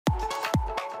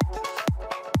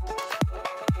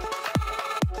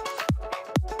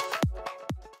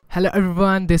Hello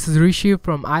everyone, this is Rishi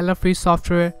from I Love Free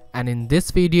Software, and in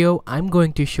this video I'm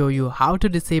going to show you how to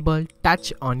disable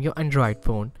touch on your Android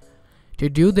phone. To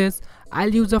do this,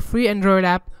 I'll use a free Android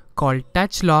app called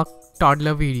Touch Lock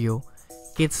Toddler Video.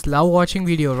 Kids love watching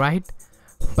video, right?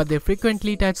 But they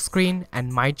frequently touch screen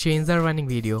and might change their running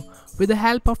video. With the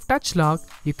help of Touch Lock,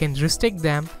 you can restrict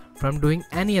them from doing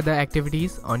any other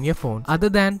activities on your phone other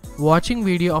than watching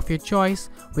video of your choice.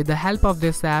 With the help of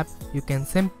this app, you can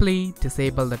simply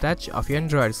disable the touch of your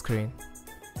Android screen.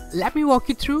 Let me walk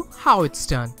you through how it's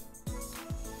done.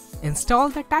 Install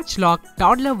the Touch Lock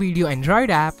Toddler Video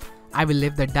Android app. I will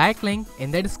leave the direct link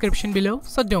in the description below,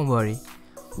 so don't worry.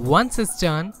 Once it's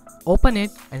done, open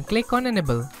it and click on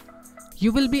Enable.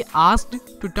 You will be asked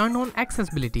to turn on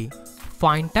accessibility.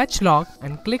 Find Touch Lock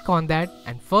and click on that,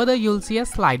 and further you'll see a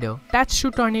slider. Touch to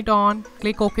turn it on,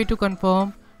 click OK to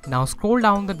confirm. Now scroll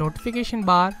down the notification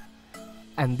bar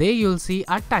and there you'll see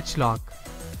a Touch Lock.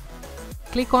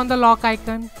 Click on the lock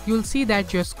icon, you'll see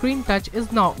that your screen touch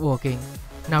is not working.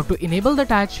 Now to enable the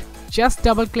touch, just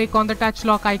double click on the Touch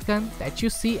Lock icon that you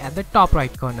see at the top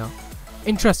right corner.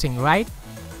 Interesting, right?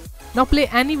 Now play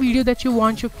any video that you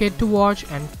want your kid to watch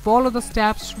and follow the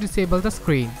steps to disable the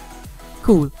screen.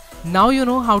 Cool, now you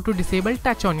know how to disable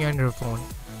touch on your Android phone.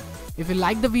 If you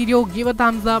like the video, give a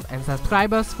thumbs up and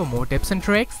subscribe us for more tips and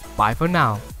tricks. Bye for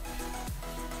now.